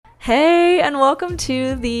Hey, and welcome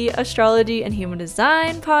to the Astrology and Human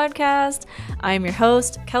Design podcast. I'm your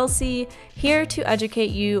host, Kelsey, here to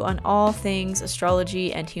educate you on all things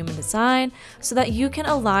astrology and human design so that you can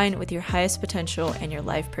align with your highest potential and your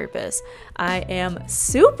life purpose. I am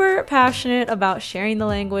super passionate about sharing the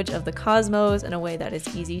language of the cosmos in a way that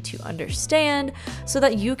is easy to understand so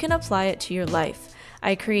that you can apply it to your life.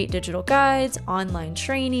 I create digital guides, online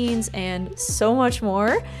trainings, and so much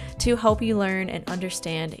more to help you learn and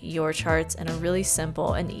understand your charts in a really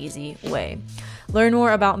simple and easy way. Learn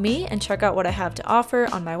more about me and check out what I have to offer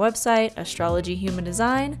on my website,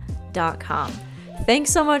 astrologyhumandesign.com. Thanks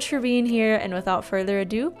so much for being here, and without further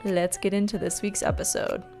ado, let's get into this week's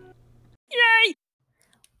episode. Yay!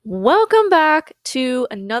 Welcome back to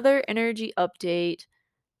another energy update.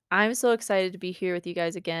 I'm so excited to be here with you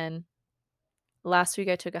guys again. Last week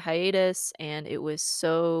I took a hiatus and it was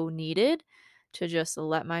so needed to just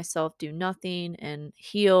let myself do nothing and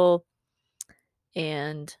heal.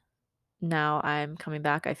 And now I'm coming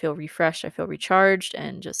back. I feel refreshed, I feel recharged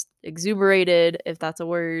and just exuberated, if that's a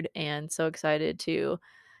word, and so excited to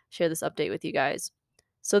share this update with you guys.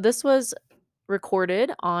 So this was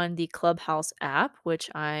recorded on the Clubhouse app, which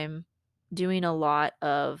I'm doing a lot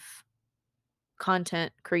of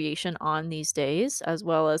content creation on these days, as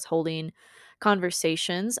well as holding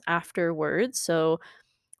conversations afterwards. So,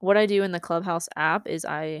 what I do in the Clubhouse app is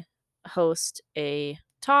I host a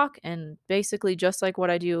talk, and basically, just like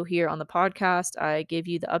what I do here on the podcast, I give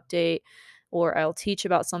you the update or I'll teach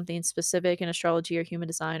about something specific in astrology or human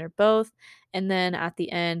design or both. And then at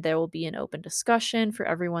the end, there will be an open discussion for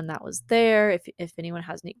everyone that was there. If anyone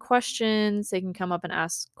has any questions, they can come up and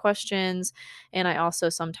ask questions. And I also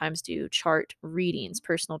sometimes do chart readings,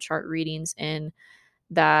 personal chart readings in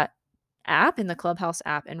that app, in the Clubhouse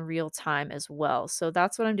app, in real time as well. So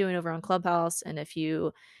that's what I'm doing over on Clubhouse. And if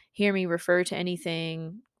you hear me refer to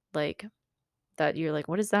anything like that, you're like,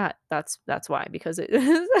 what is that? That's why, because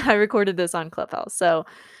I recorded this on Clubhouse. So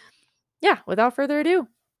yeah, without further ado,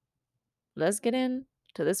 let's get into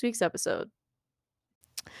this week's episode.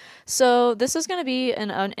 So this is going to be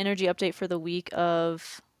an energy update for the week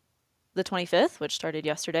of the 25th, which started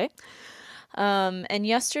yesterday. And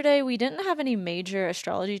yesterday we didn't have any major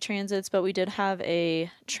astrology transits, but we did have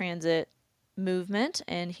a transit movement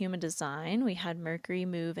in human design. We had Mercury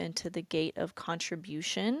move into the gate of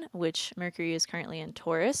contribution, which Mercury is currently in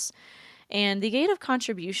Taurus. And the gate of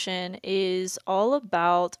contribution is all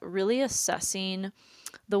about really assessing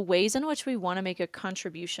the ways in which we want to make a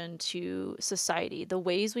contribution to society, the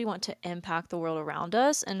ways we want to impact the world around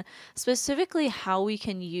us, and specifically how we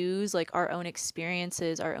can use like our own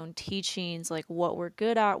experiences, our own teachings, like what we're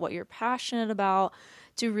good at, what you're passionate about,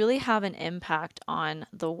 to really have an impact on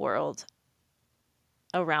the world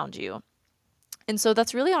around you. And so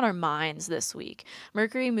that's really on our minds this week.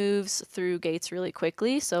 Mercury moves through gates really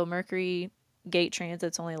quickly. So Mercury gate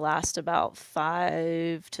transits only last about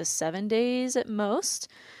 5 to 7 days at most.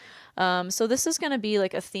 So this is going to be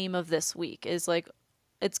like a theme of this week, is like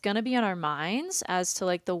it's going to be on our minds as to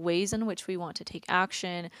like the ways in which we want to take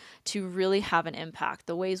action to really have an impact,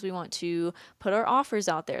 the ways we want to put our offers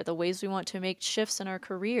out there, the ways we want to make shifts in our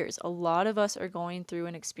careers. A lot of us are going through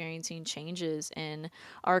and experiencing changes in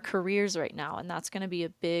our careers right now, and that's going to be a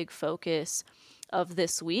big focus of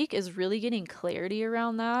this week, is really getting clarity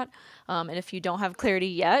around that. And if you don't have clarity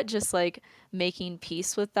yet, just like making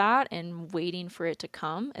peace with that and waiting for it to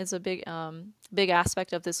come is a big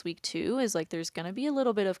aspect of this week too. Is like there's going to be a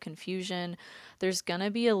little bit of confusion. There's going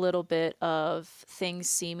to be a little bit of things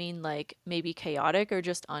seeming like maybe chaotic or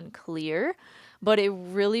just unclear, but it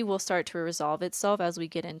really will start to resolve itself as we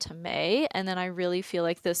get into May. And then I really feel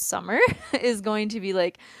like this summer is going to be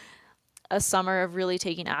like a summer of really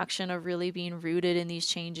taking action, of really being rooted in these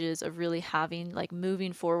changes, of really having like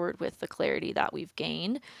moving forward with the clarity that we've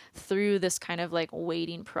gained through this kind of like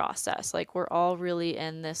waiting process. Like we're all really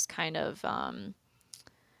in this kind of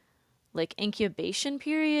like incubation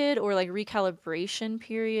period or like recalibration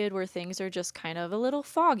period where things are just kind of a little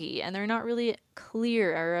foggy and they're not really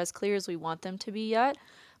clear or as clear as we want them to be yet.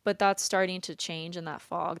 But that's starting to change, and that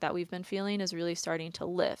fog that we've been feeling is really starting to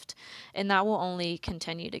lift, and that will only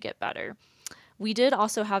continue to get better. We did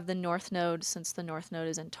also have the North Node, since the North Node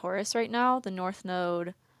is in Taurus right now. The North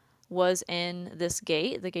Node was in this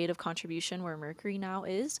gate, the gate of contribution where Mercury now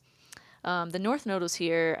is. The North Node was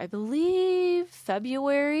here, I believe,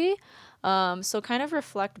 February. So kind of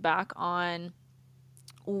reflect back on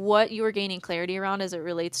what you are gaining clarity around as it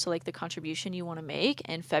relates to like the contribution you want to make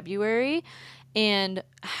in February, and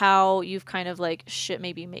how you've kind of like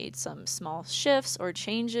maybe made some small shifts or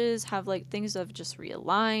changes, have like things have just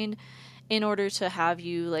realigned, in order to have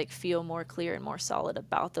you like feel more clear and more solid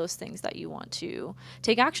about those things that you want to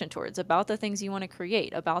take action towards, about the things you want to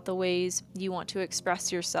create, about the ways you want to express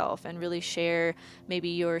yourself and really share maybe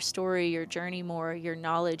your story, your journey more, your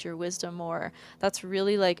knowledge, your wisdom more. That's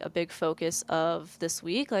really like a big focus of this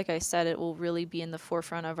week. Like I said, it will really be in the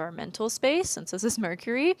forefront of our mental space since this is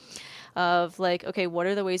Mercury, of like, okay, what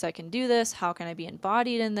are the ways I can do this? How can I be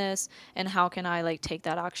embodied in this? And how can I like take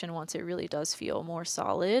that action once it really does feel more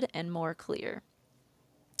solid and more clear?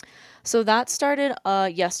 So that started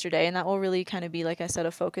yesterday, and that will really kind of be, like I said,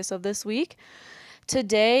 a focus of this week.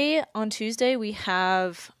 Today, on Tuesday, we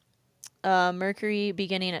have Mercury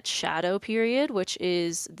beginning its shadow period, which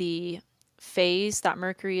is the phase that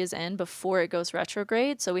Mercury is in before it goes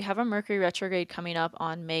retrograde. So we have a Mercury retrograde coming up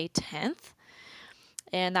on May 10th,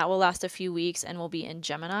 and that will last a few weeks and will be in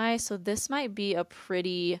Gemini. So this might be a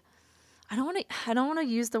pretty, I don't want to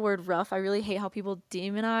use the word rough. I really hate how people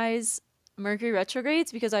demonize Mercury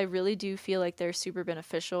retrogrades because I really do feel like they're super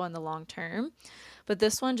beneficial in the long term. But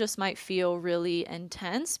this one just might feel really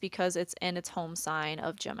intense because it's in its home sign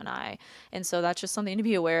of Gemini. And so that's just something to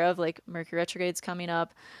be aware of. Like Mercury retrograde's coming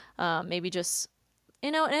up. Maybe just,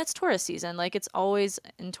 and it's Taurus season. Like it's always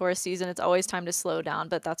in Taurus season, it's always time to slow down.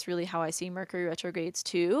 But that's really how I see Mercury retrogrades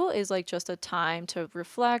too, is like just a time to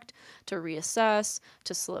reflect, to reassess,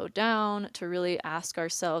 to slow down, to really ask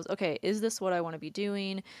ourselves, okay, is this what I want to be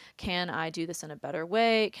doing? Can I do this in a better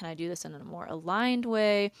way? Can I do this in a more aligned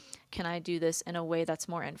way? Can I do this in a way that's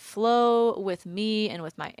more in flow with me and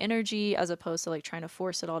with my energy, as opposed to like trying to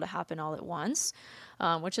force it all to happen all at once?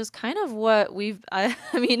 Which is kind of what I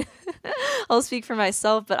mean, I'll speak for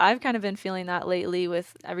myself, but I've kind of been feeling that lately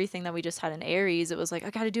with everything that we just had in Aries. It was like, I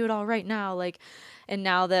got to do it all right now. Like, and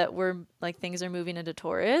now that we're like, things are moving into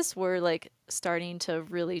Taurus, we're like starting to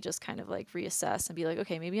really just kind of like reassess and be like,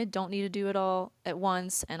 okay, maybe I don't need to do it all at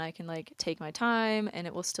once, and I can like take my time and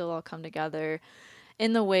it will still all come together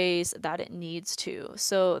in the ways that it needs to.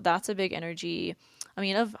 So that's a big energy, I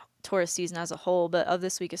mean, of Taurus season as a whole, but of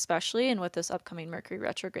this week especially, and with this upcoming Mercury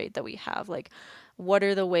retrograde that we have, like, what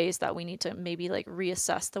are the ways that we need to maybe like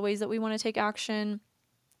reassess the ways that we want to take action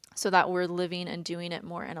so that we're living and doing it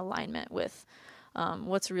more in alignment with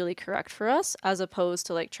what's really correct for us, as opposed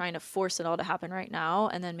to like trying to force it all to happen right now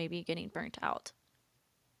and then maybe getting burnt out.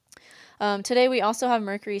 Today we also have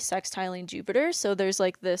Mercury sextiling Jupiter, so there's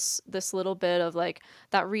like this little bit of like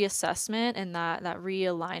that reassessment and that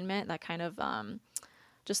realignment, that kind of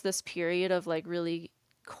just this period of like really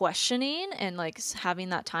questioning and like having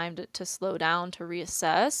that time to slow down, to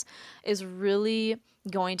reassess, is really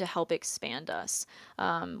going to help expand us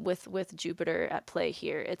with Jupiter at play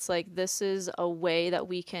here. It's like this is a way that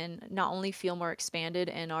we can not only feel more expanded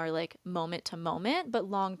in our like moment to moment, but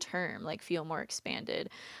long term like feel more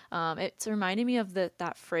expanded. It's reminding me of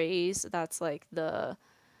that phrase that's like oh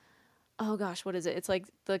gosh, what is it? It's like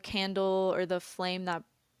the candle or the flame that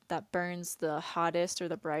burns the hottest or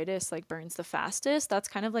the brightest, like burns the fastest. That's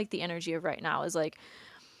kind of like the energy of right now, is like,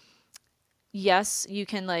 yes, you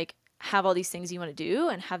can like have all these things you want to do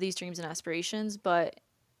and have these dreams and aspirations, but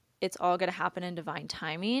it's all going to happen in divine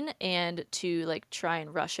timing, and to like try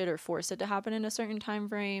and rush it or force it to happen in a certain time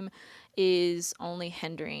frame is only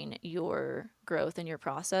hindering your growth and your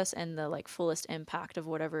process and the like fullest impact of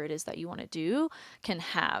whatever it is that you want to do can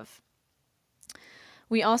have.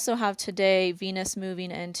 We also have today Venus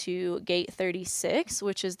moving into gate 36,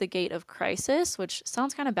 which is the gate of crisis, which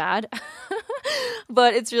sounds kind of bad,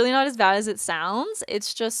 but it's really not as bad as it sounds.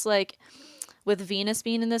 It's just like with Venus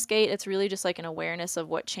being in this gate, it's really just like an awareness of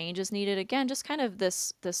what change is needed. Again, just kind of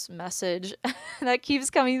this message that keeps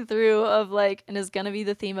coming through of like, and is going to be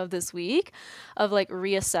the theme of this week, of like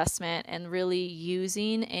reassessment and really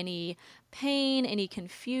using any pain, any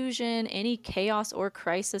confusion, any chaos or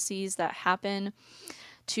crises that happen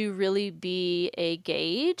to really be a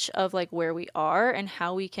gauge of like where we are and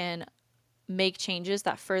how we can make changes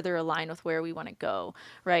that further align with where we want to go,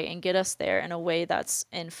 right? And get us there in a way that's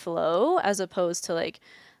in flow, as opposed to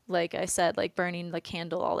like I said, like burning the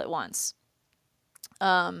candle all at once.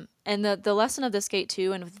 And the lesson of this gate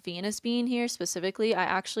too, and with Venus being here specifically, I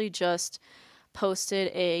actually just posted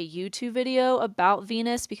a YouTube video about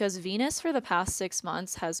Venus, because Venus for the past 6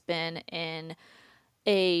 months has been in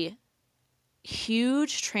a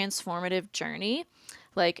huge transformative journey.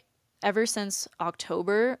 Like ever since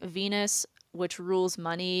October, Venus, which rules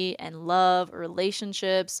money and love,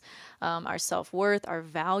 relationships, our self-worth, our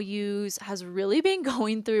values, has really been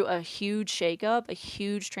going through a huge shakeup, a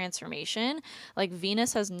huge transformation. Like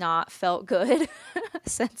Venus has not felt good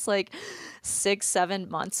since like 6-7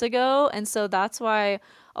 months ago. And so that's why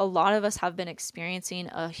a lot of us have been experiencing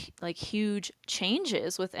like huge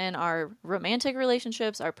changes within our romantic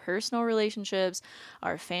relationships, our personal relationships,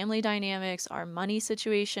 our family dynamics, our money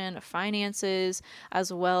situation, finances,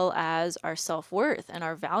 as well as our self-worth and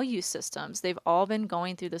our value systems. They've all been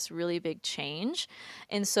going through this really big change.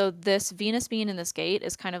 And so this Venus being in this gate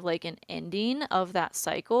is kind of like an ending of that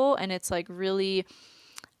cycle, and it's like really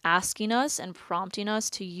asking us and prompting us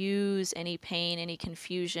to use any pain, any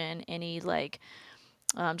confusion, any like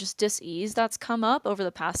just dis-ease that's come up over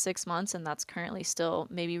the past 6 months, and that's currently still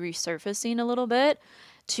maybe resurfacing a little bit,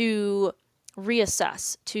 to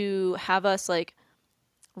reassess, to have us like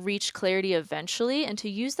reach clarity eventually, and to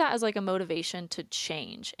use that as like a motivation to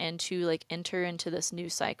change and to like enter into this new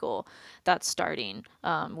cycle that's starting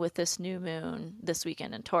with this new moon this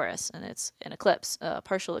weekend in Taurus, and it's an eclipse,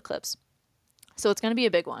 partial eclipse. So it's going to be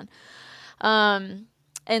a big one. And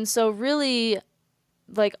so really,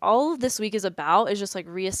 like all of this week is about is just like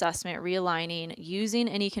reassessment, realigning, using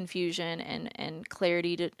any confusion and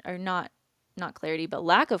clarity to, or not clarity, but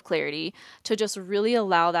lack of clarity, to just really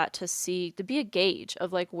allow that to be a gauge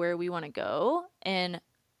of like where we want to go, and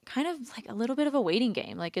kind of like a little bit of a waiting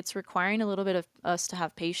game. Like it's requiring a little bit of us to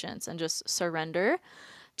have patience and just surrender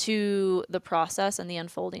to the process and the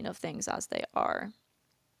unfolding of things as they are.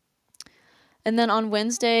 And then on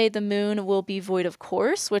Wednesday, the moon will be void of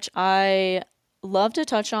course, which I love to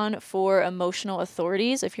touch on for emotional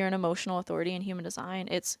authorities. If you're an emotional authority in human design,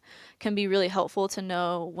 it can be really helpful to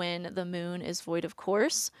know when the moon is void of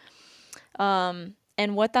course. And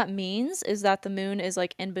what that means is that the moon is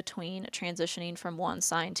like in between, transitioning from one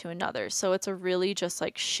sign to another. So it's a really just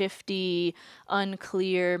like shifty,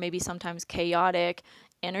 unclear, maybe sometimes chaotic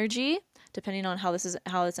energy, depending on how it's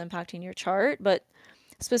impacting your chart. But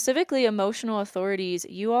specifically, emotional authorities,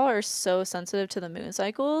 you all are so sensitive to the moon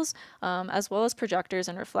cycles, as well as projectors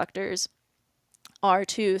and reflectors are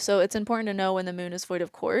too. So it's important to know when the moon is void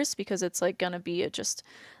of course, because it's like gonna be just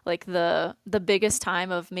like the biggest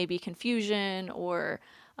time of maybe confusion, or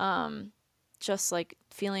just like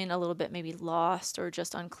feeling a little bit maybe lost or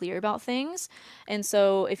just unclear about things. And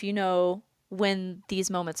so if you know when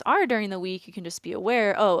these moments are during the week, you can just be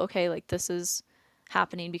aware, oh, okay, like this is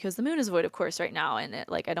happening because the moon is void of course right now, and it,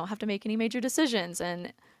 like I don't have to make any major decisions,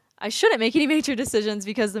 and I shouldn't make any major decisions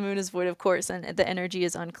because the moon is void of course and the energy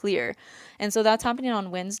is unclear. And so that's happening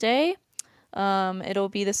on Wednesday.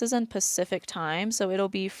 This is in Pacific time, so it'll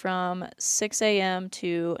be from 6 a.m.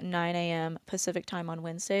 to 9 a.m. Pacific time on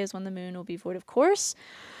Wednesday is when the moon will be void of course.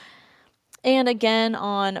 And again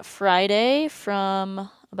on Friday from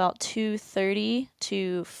about 2:30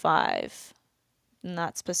 to 5, and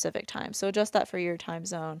that's Pacific time. So adjust that for your time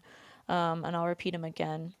zone, and I'll repeat them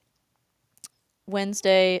again.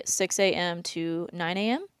 Wednesday, 6 a.m. to 9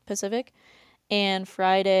 a.m. Pacific, and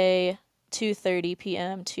Friday, 2:30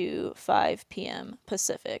 p.m. to 5 p.m.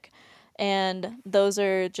 Pacific. And those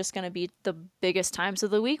are just going to be the biggest times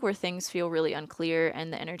of the week where things feel really unclear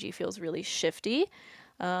and the energy feels really shifty.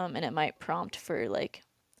 And it might prompt for like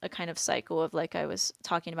a kind of cycle of, like I was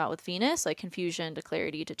talking about with Venus, like confusion to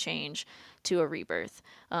clarity to change to a rebirth.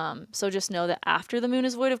 So just know that after the moon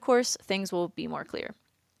is void, of course, things will be more clear.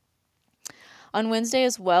 On Wednesday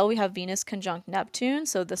as well, we have Venus conjunct Neptune,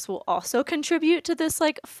 so this will also contribute to this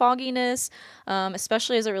like fogginess,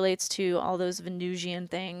 especially as it relates to all those Venusian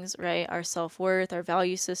things, right? Our self-worth, our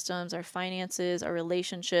value systems, our finances, our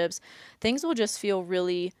relationships. Things will just feel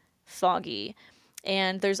really foggy.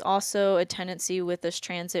 And there's also a tendency with this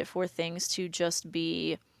transit for things to just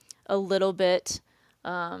be a little bit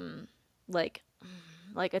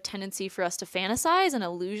like a tendency for us to fantasize and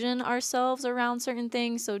illusion ourselves around certain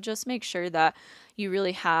things. So just make sure that you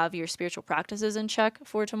really have your spiritual practices in check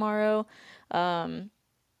for tomorrow. Like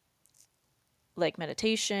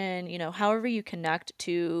meditation, however you connect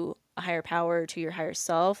to a higher power, to your higher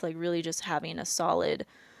self, like really just having a solid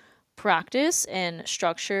practice and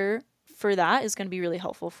structure for that is going to be really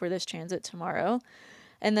helpful for this transit tomorrow.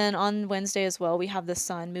 And then on Wednesday as well, we have the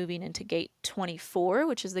sun moving into gate 24,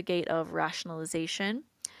 which is the gate of rationalization.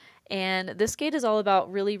 And this gate is all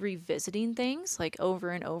about really revisiting things like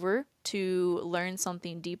over and over to learn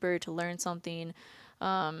something deeper, to learn something,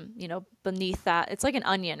 beneath that. It's like an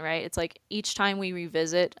onion, right? It's like each time we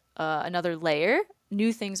revisit another layer,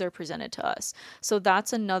 new things are presented to us. So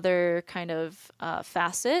that's another kind of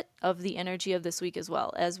facet of the energy of this week as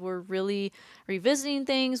well. As we're really revisiting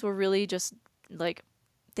things, we're really just like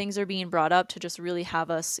things are being brought up to just really have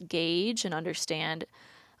us gauge and understand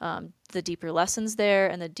the deeper lessons there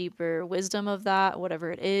and the deeper wisdom of that,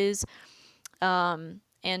 whatever it is,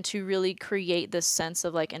 and to really create this sense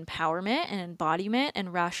of like empowerment and embodiment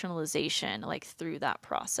and rationalization like through that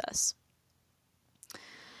process.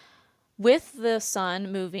 With the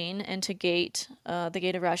sun moving into the gate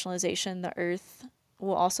of rationalization, the earth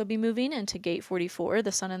will also be moving into gate 44.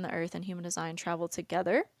 The sun and the earth and human design travel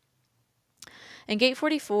together. And gate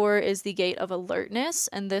 44 is the gate of alertness.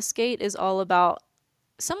 And this gate is all about,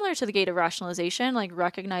 similar to the gate of rationalization, like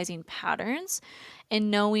recognizing patterns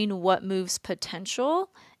and knowing what moves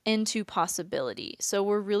potential into possibility. So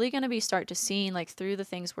we're really going to be start to seeing, like, through the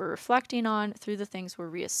things we're reflecting on, through the things we're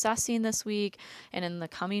reassessing this week and in the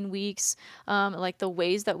coming weeks, like the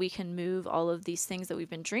ways that we can move all of these things that we've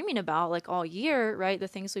been dreaming about like all year, right? The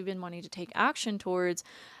things we've been wanting to take action towards,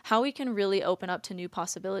 how we can really open up to new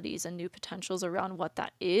possibilities and new potentials around what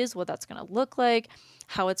that is, what that's going to look like,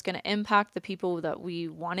 how it's going to impact the people that we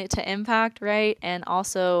want it to impact, right? And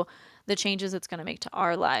also the changes it's going to make to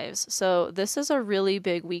our lives. So this is a really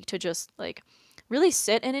big week to just like really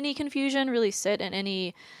sit in any confusion, really sit in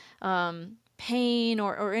any pain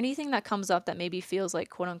or anything that comes up that maybe feels like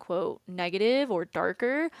quote unquote negative or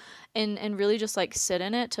darker, and really just like sit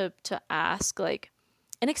in it to ask, like,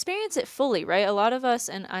 and experience it fully, right? A lot of us,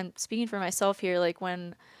 and I'm speaking for myself here, like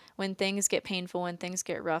when things get painful, when things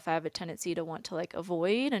get rough, I have a tendency to want to like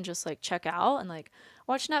avoid and just like check out and like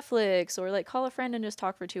watch Netflix or like call a friend and just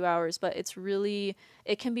talk for 2 hours. But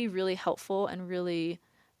it can be really helpful and really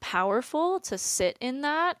powerful to sit in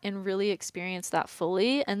that and really experience that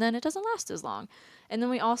fully. And then it doesn't last as long. And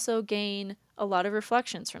then we also gain a lot of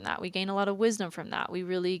reflections from that. We gain a lot of wisdom from that. We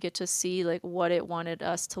really get to see like what it wanted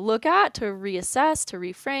us to look at, to reassess, to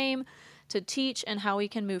reframe, to teach, and how we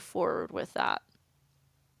can move forward with that.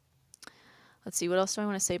 Let's see, what else do I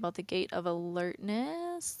want to say about the gate of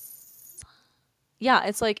alertness? Yeah,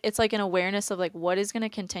 it's like an awareness of like what is going to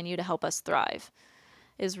continue to help us thrive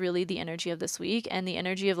is really the energy of this week. And the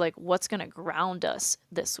energy of like what's going to ground us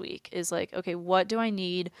this week is like, okay, what do I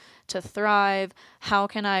need to thrive? How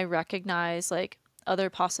can I recognize like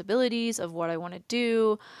other possibilities of what I want to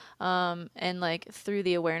do? And like through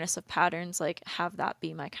the awareness of patterns, like have that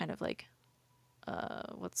be my kind of like,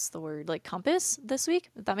 what's the word? Like compass this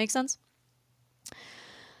week, if that makes sense.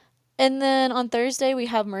 And then on Thursday, we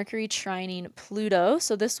have Mercury trining Pluto.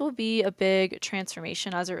 So this will be a big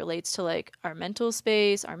transformation as it relates to like our mental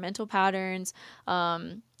space, our mental patterns.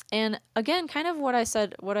 And again, kind of what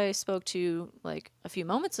I spoke to like a few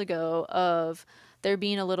moments ago of there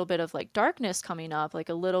being a little bit of like darkness coming up, like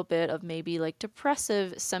a little bit of maybe like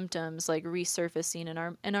depressive symptoms like resurfacing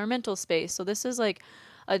in our mental space. So this is like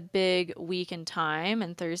a big week in time.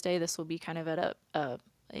 And Thursday, this will be kind of at a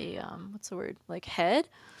what's the word? Like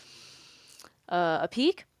a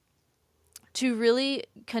peak to really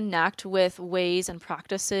connect with ways and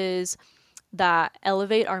practices that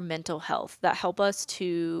elevate our mental health, that help us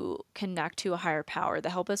to connect to a higher power, that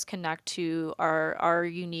help us connect to our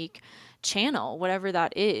unique channel, whatever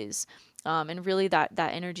that is. And really that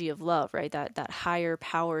energy of love, right? That higher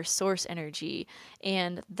power source energy.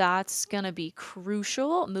 And that's going to be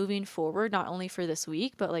crucial moving forward, not only for this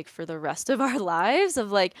week, but like for the rest of our lives,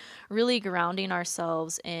 of like really grounding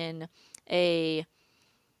ourselves in a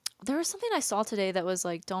there was something I saw today that was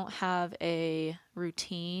like, don't have a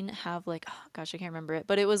routine, have like, oh gosh, I can't remember it,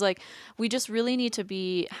 but it was like, we just really need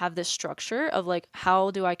to have this structure of like,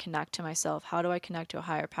 how do I connect to myself? How do I connect to a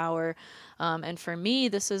higher power? And for me,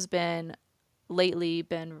 this has been lately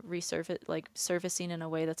been surfacing in a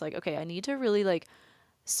way that's like, okay, I need to really like,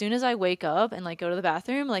 soon as I wake up and like go to the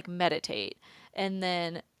bathroom, like meditate, and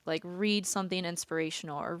then like read something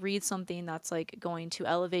inspirational or read something that's like going to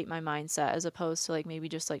elevate my mindset, as opposed to like maybe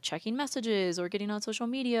just like checking messages or getting on social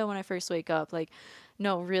media when I first wake up. Like,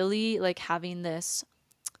 no, really like having this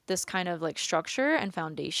kind of like structure and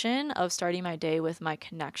foundation of starting my day with my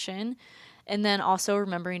connection, and then also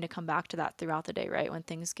remembering to come back to that throughout the day, right? When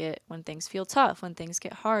things feel tough, when things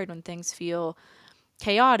get hard, when things feel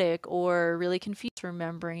chaotic or really confused,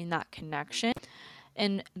 remembering that connection,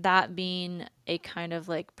 and that being a kind of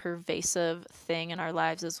like pervasive thing in our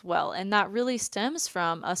lives as well. And that really stems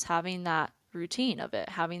from us having that routine of it,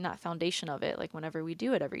 having that foundation of it, like whenever we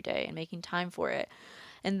do it every day and making time for it.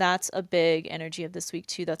 And that's a big energy of this week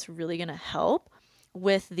too, that's really going to help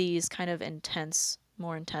with these kind of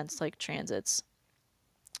more intense like transits.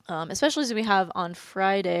 Especially as we have on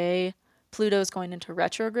Friday, Pluto's going into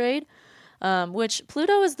retrograde, which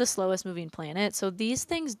Pluto is the slowest moving planet. So these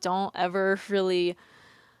things don't ever really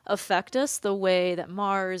affect us the way that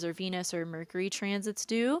Mars or Venus or Mercury transits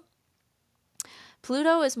do.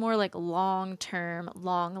 Pluto is more like long-term,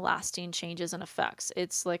 long-lasting changes and effects.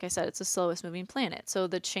 It's like I said, it's the slowest moving planet. So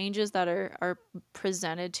the changes that are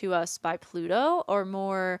presented to us by Pluto are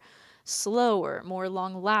more slower, more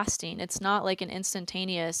long-lasting. It's not like an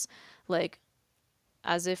instantaneous, like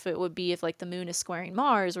as if it would be if like the moon is squaring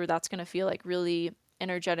Mars, where that's going to feel like really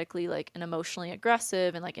energetically like and emotionally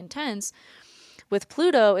aggressive and like intense. With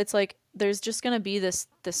Pluto, it's like there's just going to be this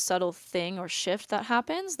subtle thing or shift that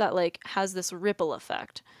happens that like has this ripple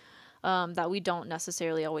effect that we don't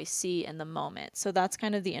necessarily always see in the moment. So that's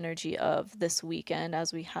kind of the energy of this weekend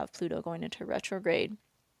as we have Pluto going into retrograde.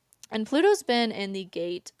 And Pluto's been in the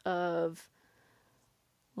gate of,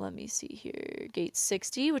 let me see here, gate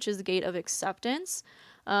 60, which is the gate of acceptance.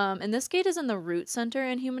 And this gate is in the root center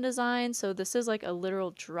in human design. So this is like a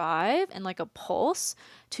literal drive and like a pulse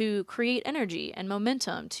to create energy and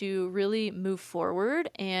momentum to really move forward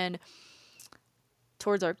and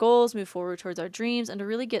towards our goals, move forward towards our dreams, and to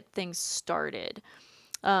really get things started.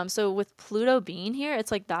 So with Pluto being here,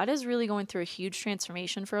 it's like that is really going through a huge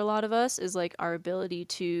transformation for a lot of us, is like our ability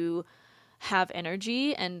to have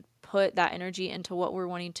energy and put that energy into what we're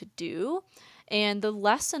wanting to do. And the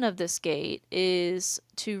lesson of this gate is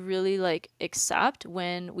to really like accept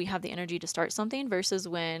when we have the energy to start something versus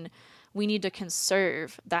when we need to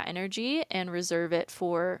conserve that energy and reserve it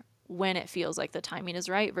for when it feels like the timing is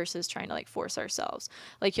right versus trying to like force ourselves.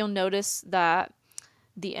 Like you'll notice that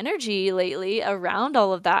the energy lately around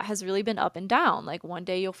all of that has really been up and down. Like one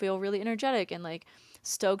day you'll feel really energetic and like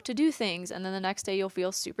stoked to do things, and then the next day you'll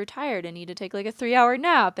feel super tired and need to take like a 3 hour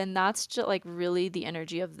nap. And that's just like really the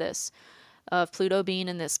energy of this, of Pluto being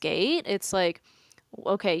in this gate. It's like,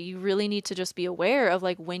 okay, you really need to just be aware of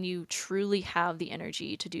like when you truly have the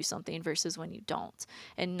energy to do something versus when you don't,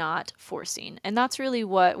 and not forcing. And that's really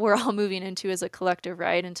what we're all moving into as a collective,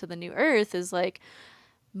 right? Into the new earth is like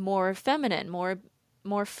more feminine,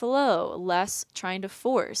 more flow, less trying to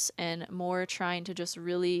force, and more trying to just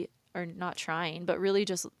really, or not trying, but really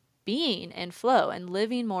just being in flow and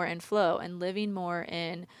living more in flow and living more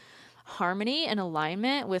in harmony and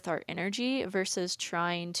alignment with our energy versus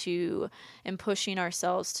trying to and pushing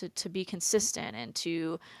ourselves to be consistent and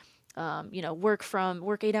to work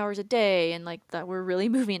 8 hours a day, and like that we're really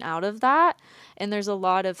moving out of that. And there's a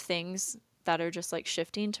lot of things that are just like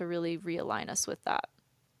shifting to really realign us with that.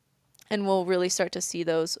 And we'll really start to see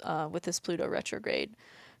those with this Pluto retrograde.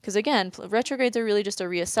 Because again, retrogrades are really just a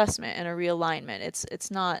reassessment and a realignment.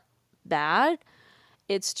 It's not bad.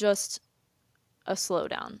 It's just a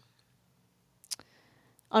slowdown.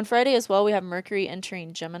 On Friday as well, we have Mercury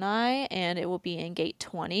entering Gemini, and it will be in gate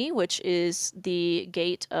 20, which is the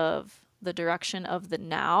gate of the direction of the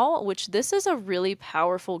now, which this is a really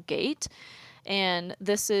powerful gate. And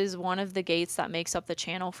this is one of the gates that makes up the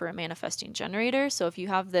channel for a manifesting generator. So if you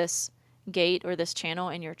have this gate or this channel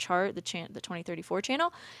in your chart, the 2034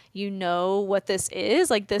 channel, you know what this is.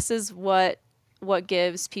 Like this is what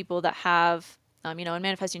gives people that have in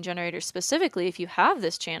manifesting generators specifically, if you have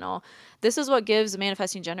this channel, this is what gives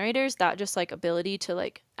manifesting generators that just like ability to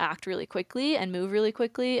like act really quickly and move really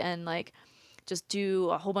quickly and like just do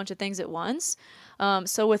a whole bunch of things at once.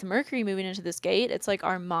 So with Mercury moving into this gate, it's like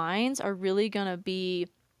our minds are really going to be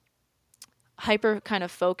hyper kind of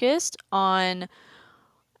focused on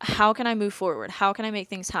how can I move forward? How can I make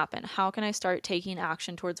things happen? How can I start taking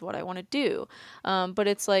action towards what I want to do? But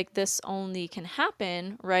it's like this only can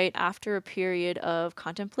happen right after a period of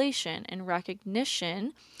contemplation and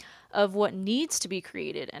recognition of what needs to be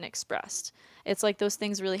created and expressed. It's like those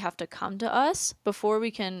things really have to come to us before we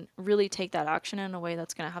can really take that action in a way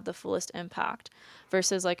that's going to have the fullest impact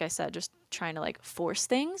versus, like I said, just trying to like force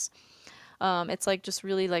things. It's like just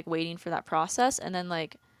really like waiting for that process and then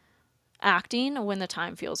like acting when the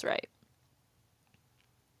time feels right.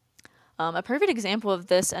 A perfect example of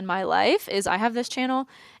this in my life is I have this channel,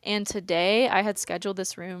 and today I had scheduled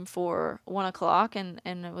this room for 1 o'clock, and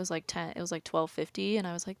it was like 12:50, and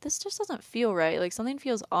I was like, this just doesn't feel right. Like something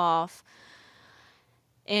feels off.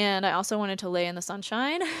 And I also wanted to lay in the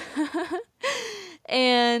sunshine.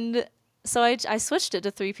 And so I switched it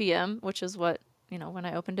to 3 p.m., which is what, when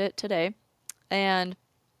I opened it today. And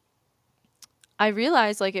I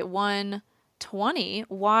realized like at 1:20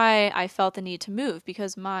 why I felt the need to move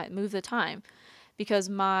the time because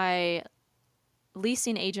my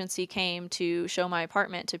leasing agency came to show my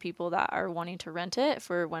apartment to people that are wanting to rent it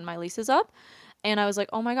for when my lease is up. And I was like,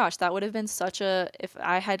 oh my gosh, that would have been if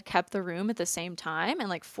I had kept the room at the same time and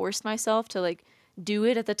like forced myself to like do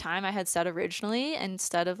it at the time I had set originally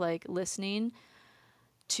instead of like listening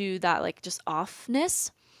to that like just offness,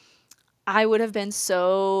 I would have been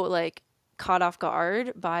so like caught off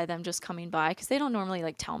guard by them just coming by because they don't normally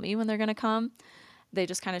like tell me when they're going to come. They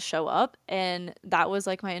just kind of show up, and that was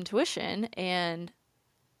like my intuition. And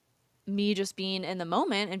me just being in the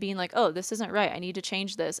moment and being like, oh, this isn't right. I need to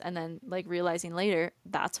change this. And then like realizing later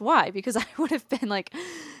that's why, because I would have been like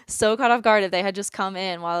so caught off guard if they had just come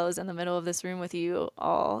in while I was in the middle of this room with you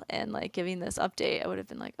all and like giving this update. I would have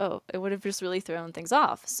been like, oh, it would have just really thrown things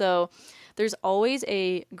off. So there's always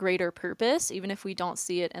a greater purpose, even if we don't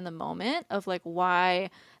see it in the moment, of like why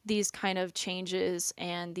these kind of changes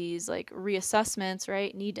and these like reassessments,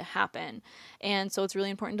 right, need to happen. And so it's really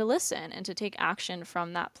important to listen and to take action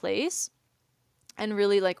from that place and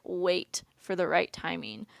really like wait for the right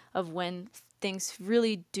timing of when things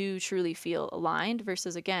really do truly feel aligned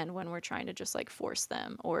versus again when we're trying to just like force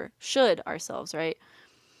them or should ourselves, right?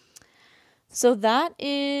 So that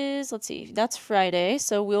is, let's see, that's Friday.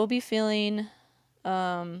 So we'll be feeling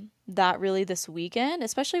that really this weekend,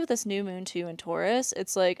 especially with this new moon too in Taurus.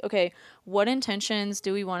 It's like, okay, what intentions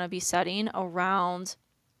do we want to be setting around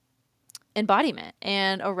embodiment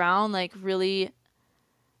and around like really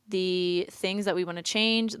the things that we want to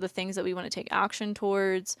change, the things that we want to take action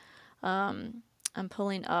towards. I'm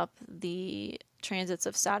pulling up the transits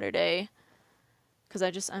of Saturday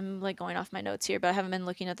because I'm like going off my notes here, but I haven't been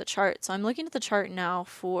looking at the chart. So I'm looking at the chart now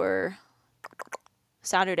for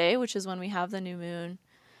Saturday, which is when we have the new moon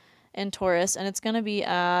in Taurus, and it's going to be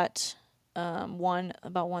at about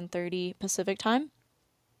 1:30 Pacific time.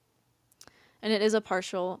 And it is a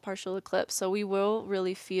partial eclipse, so we will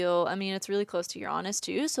really feel, I mean, it's really close to Uranus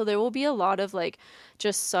too, so there will be a lot of like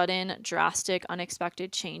just sudden, drastic,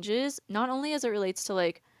 unexpected changes, not only as it relates to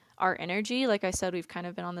like our energy. Like I said, we've kind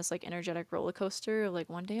of been on this like energetic roller coaster of like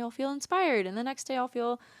one day I'll feel inspired and the next day I'll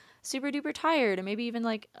feel super duper tired and maybe even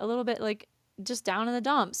like a little bit like just down in the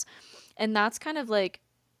dumps. And that's kind of like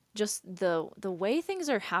just the way things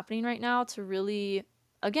are happening right now to really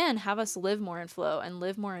again have us live more in flow and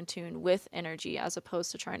live more in tune with energy as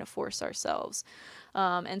opposed to trying to force ourselves.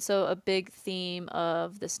 And so a big theme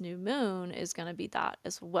of this new moon is going to be that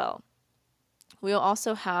as well. We'll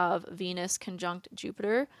also have Venus conjunct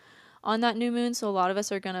Jupiter on that new moon, so a lot of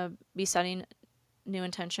us are going to be setting new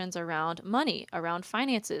intentions around money, around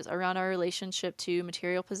finances, around our relationship to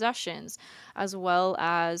material possessions, as well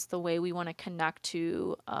as the way we want to connect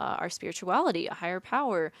to our spirituality, a higher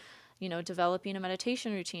power, developing a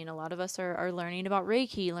meditation routine. A lot of us are learning about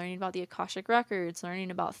Reiki, learning about the Akashic records, learning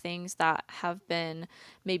about things that have been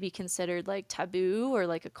maybe considered like taboo or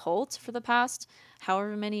like occult for the past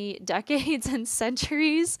however many decades and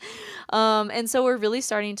centuries. And so we're really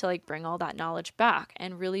starting to like bring all that knowledge back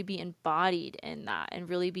and really be embodied in that and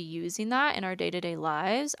really be using that in our day-to-day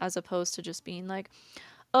lives as opposed to just being like,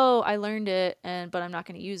 oh, I learned it but I'm not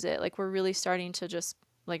going to use it. Like we're really starting to just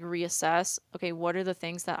like reassess, okay, what are the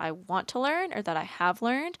things that I want to learn or that I have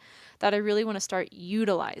learned that I really want to start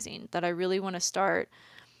utilizing, that I really want to start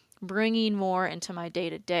bringing more into my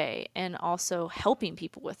day to day and also helping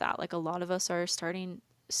people with that. Like a lot of us are starting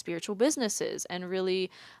spiritual businesses and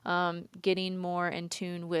really getting more in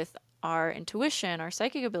tune with our intuition, our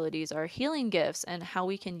psychic abilities, our healing gifts, and how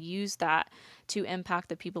we can use that to impact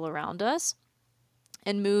the people around us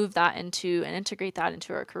and move that into and integrate that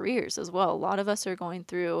into our careers as well. A lot of us are going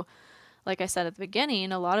through, like I said at the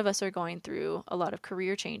beginning, a lot of us are going through a lot of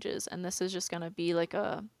career changes, and this is just going to be like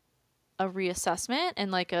a reassessment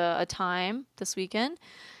and like a time this weekend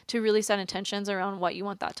to really set intentions around what you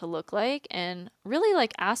want that to look like and really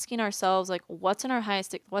like asking ourselves like what's in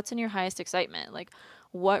your highest excitement, like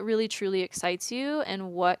what really truly excites you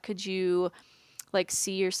and what could you like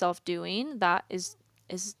see yourself doing that is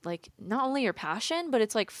like not only your passion but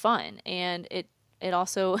it's like fun and it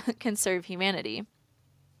also can serve humanity.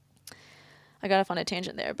 I got off on a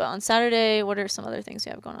tangent there, but on Saturday, what are some other things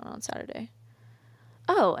we have going on Saturday?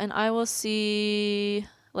 Oh, and I will see,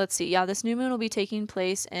 let's see. Yeah, this new moon will be taking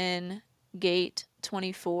place in gate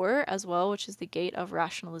 24 as well, which is the gate of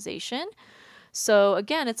rationalization. So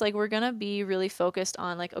again, it's like we're going to be really focused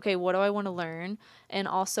on like, okay, what do I want to learn? And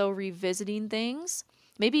also revisiting things,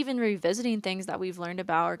 maybe even revisiting things that we've learned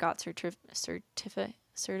about or got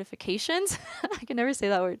certifications. I can never say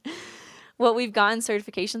that word. What we've gotten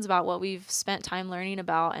certifications about, what we've spent time learning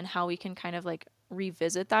about, and how we can kind of like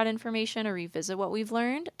revisit that information or revisit what we've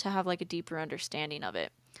learned to have like a deeper understanding of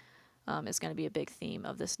it is going to be a big theme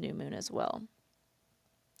of this new moon as well.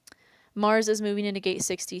 Mars is moving into gate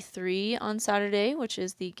 63 on Saturday, which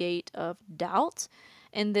is the gate of doubt.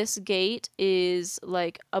 And this gate is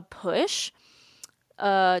like a push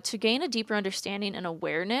to gain a deeper understanding and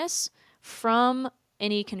awareness from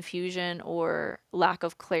any confusion or lack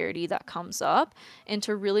of clarity that comes up and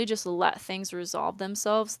to really just let things resolve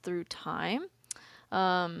themselves through time.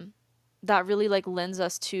 That really like lends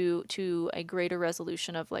us to a greater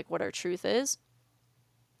resolution of like what our truth is.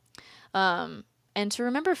 And to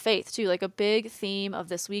remember faith too. Like a big theme of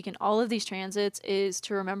this week and all of these transits is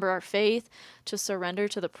to remember our faith, to surrender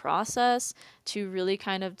to the process, to really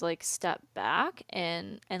kind of like step back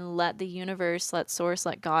and let the universe, let source,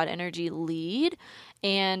 let God energy lead,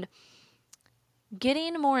 and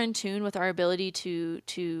getting more in tune with our ability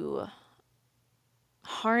to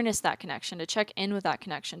harness that connection, to check in with that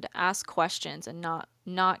connection, to ask questions, and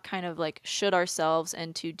not kind of like should ourselves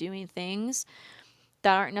into doing things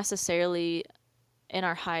that aren't necessarily in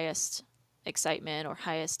our highest excitement or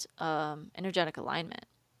highest energetic alignment.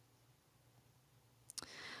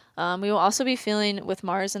 We will also be feeling, with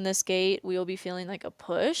Mars in this gate, we will be feeling like a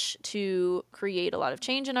push to create a lot of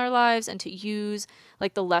change in our lives and to use,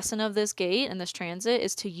 like, the lesson of this gate and this transit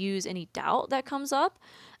is to use any doubt that comes up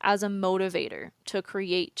as a motivator to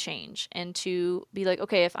create change and to be like,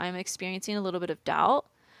 okay, if I'm experiencing a little bit of doubt,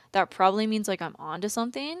 that probably means like I'm onto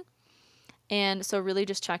something. And so, really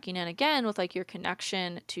just checking in again with like your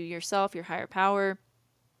connection to yourself, your higher power,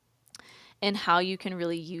 and how you can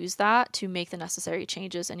really use that to make the necessary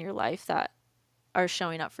changes in your life that are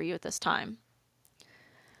showing up for you at this time.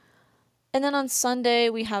 And then on Sunday,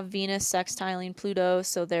 we have Venus sextiling Pluto,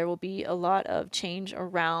 so there will be a lot of change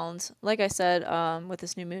around, like I said, with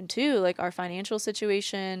this new moon too, like our financial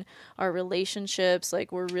situation, our relationships,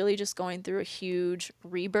 like we're really just going through a huge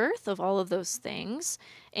rebirth of all of those things.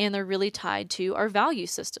 And they're really tied to our value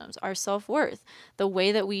systems, our self-worth, the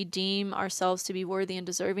way that we deem ourselves to be worthy and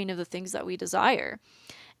deserving of the things that we desire.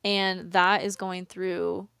 And that is going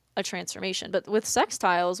through a transformation. But with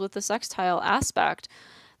sextiles, with the sextile aspect,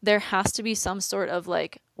 there has to be some sort of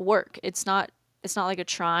like work. It's not like a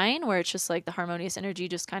trine where it's just like the harmonious energy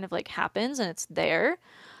just kind of like happens and it's there.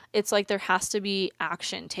 It's like there has to be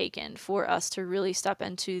action taken for us to really step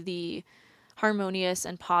into the harmonious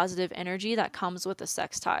and positive energy that comes with a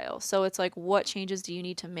sextile. So it's like, what changes do you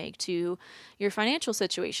need to make to your financial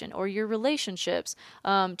situation or your relationships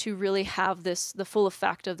to really have this, the full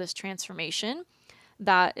effect of this transformation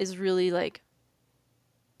that is really like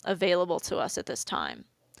available to us at this time.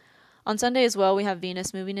 On Sunday as well, we have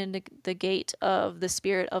Venus moving into the gate of the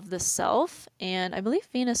spirit of the self, and I believe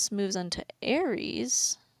Venus moves into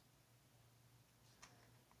Aries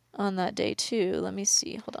on that day too. Let me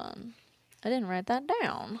see. Hold on. I didn't write that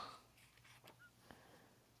down.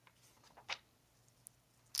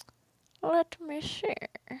 Let me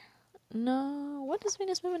share. No, what does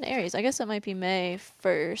Venus move into Aries? I guess it might be May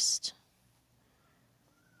 1st.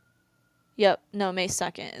 Yep, no, May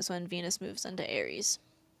 2nd is when Venus moves into Aries.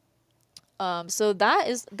 So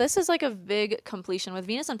this is like a big completion with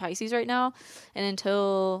Venus and Pisces right now, and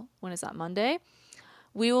until, when is that, Monday?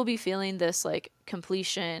 We will be feeling this like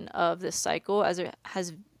completion of this cycle as it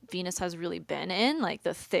has, Venus has really been in like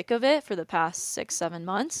the thick of it for the past 6-7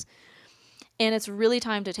 months. And it's really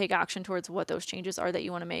time to take action towards what those changes are that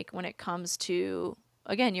you want to make when it comes to,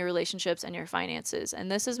 again, your relationships and your finances.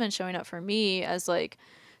 And this has been showing up for me as like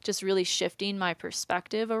just really shifting my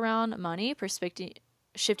perspective around money,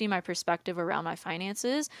 shifting my perspective around my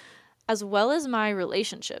finances, as well as my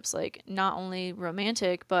relationships, like not only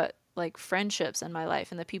romantic, but like friendships in my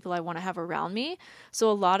life and the people I want to have around me.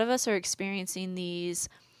 So a lot of us are experiencing these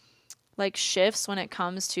like shifts when it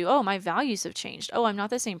comes to, oh, my values have changed. Oh, I'm not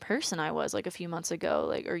the same person I was like a few months ago,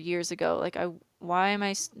 like, or years ago. Like why am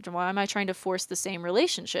I trying to force the same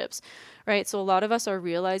relationships? Right? So a lot of us are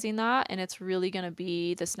realizing that, and it's really going to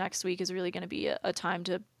be, this next week is really going to be a time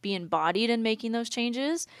to be embodied in making those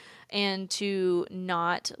changes and to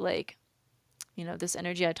not like, this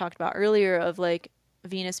energy I talked about earlier of like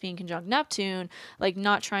Venus being conjunct Neptune, like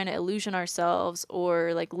not trying to illusion ourselves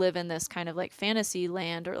or like live in this kind of like fantasy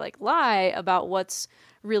land or like lie about what's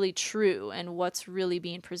really true and what's really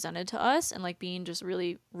being presented to us, and like being just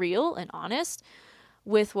really real and honest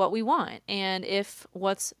with what we want. And if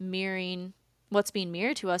what's being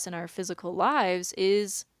mirrored to us in our physical lives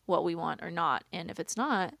is what we want or not, and if it's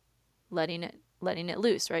not, letting it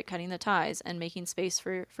loose, right? Cutting the ties and making space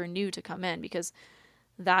for new to come in, because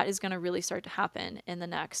that is going to really start to happen in the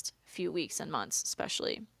next few weeks and months,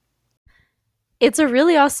 especially. It's a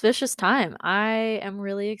really auspicious time. I am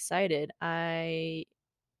really excited. I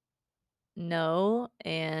know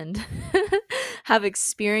and have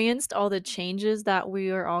experienced all the changes that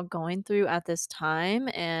we are all going through at this time.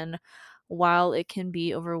 And while it can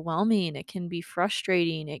be overwhelming, it can be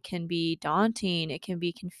frustrating, it can be daunting, it can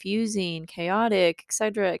be confusing, chaotic,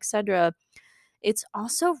 etc., etc., it's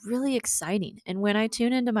also really exciting. And when I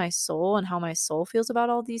tune into my soul and how my soul feels about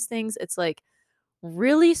all these things, it's like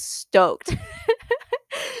really stoked.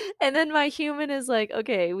 And then my human is like,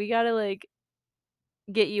 okay, we got to like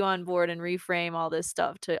get you on board and reframe all this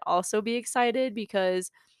stuff to also be excited, because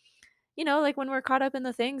like when we're caught up in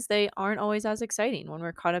the things, they aren't always as exciting. When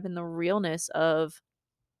we're caught up in the realness of,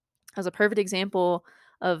 as a perfect example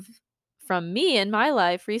of from me in my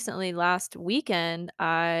life recently, last weekend,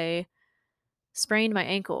 I sprained my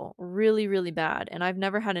ankle really, really bad. And I've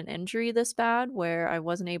never had an injury this bad where I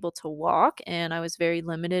wasn't able to walk and I was very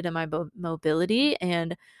limited in my mobility.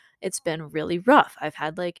 And it's been really rough. I've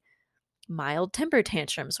had like mild temper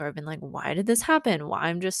tantrums where I've been like, why did this happen? Why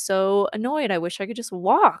I'm just so annoyed. I wish I could just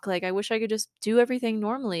walk. Like, I wish I could just do everything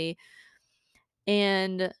normally.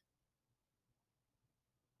 And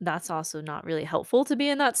that's also not really helpful to be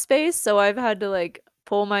in that space. So I've had to like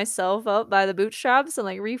pull myself up by the bootstraps and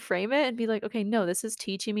like reframe it and be like, okay, no, this is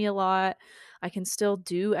teaching me a lot. I can still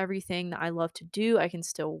do everything that I love to do. I can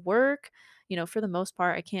still work. For the most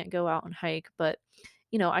part, I can't go out and hike, but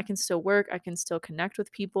I can still work. I can still connect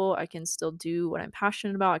with people. I can still do what I'm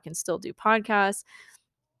passionate about. I can still do podcasts.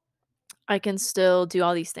 I can still do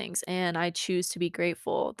all these things. And I choose to be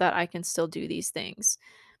grateful that I can still do these things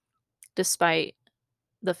despite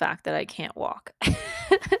the fact that I can't walk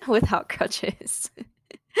without crutches.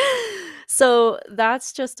 So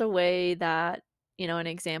that's just a way that, an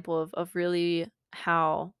example of really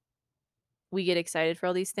how we get excited for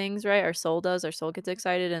all these things, right? Our soul does. Our soul gets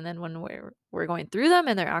excited, and then when we're going through them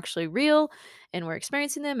and they're actually real and we're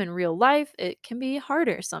experiencing them in real life, it can be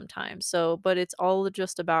harder sometimes. So, but it's all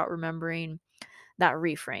just about remembering that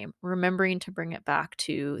reframe, remembering to bring it back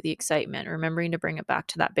to the excitement, remembering to bring it back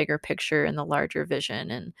to that bigger picture and the larger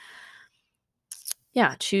vision, and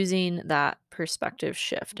yeah, choosing that perspective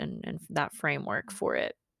shift and that framework for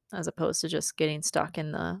it, as opposed to just getting stuck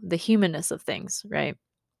in the humanness of things, right?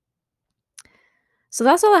 So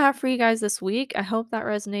that's all I have for you guys this week. I hope that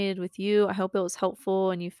resonated with you. I hope it was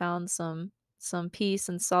helpful and you found some peace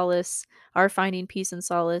and solace, are finding peace and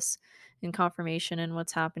solace and confirmation in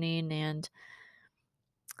what's happening. And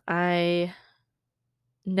I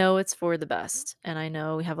know it's for the best. And I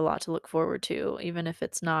know we have a lot to look forward to, even if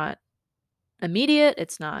it's not immediate,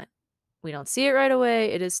 we don't see it right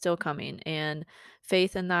away, it is still coming. And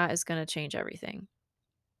faith in that is going to change everything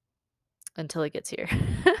until it gets here.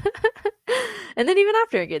 And then even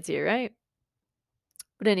after it gets here, right?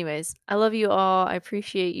 But, anyways, I love you all. I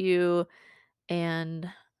appreciate you and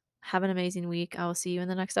have an amazing week. I will see you in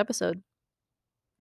the next episode.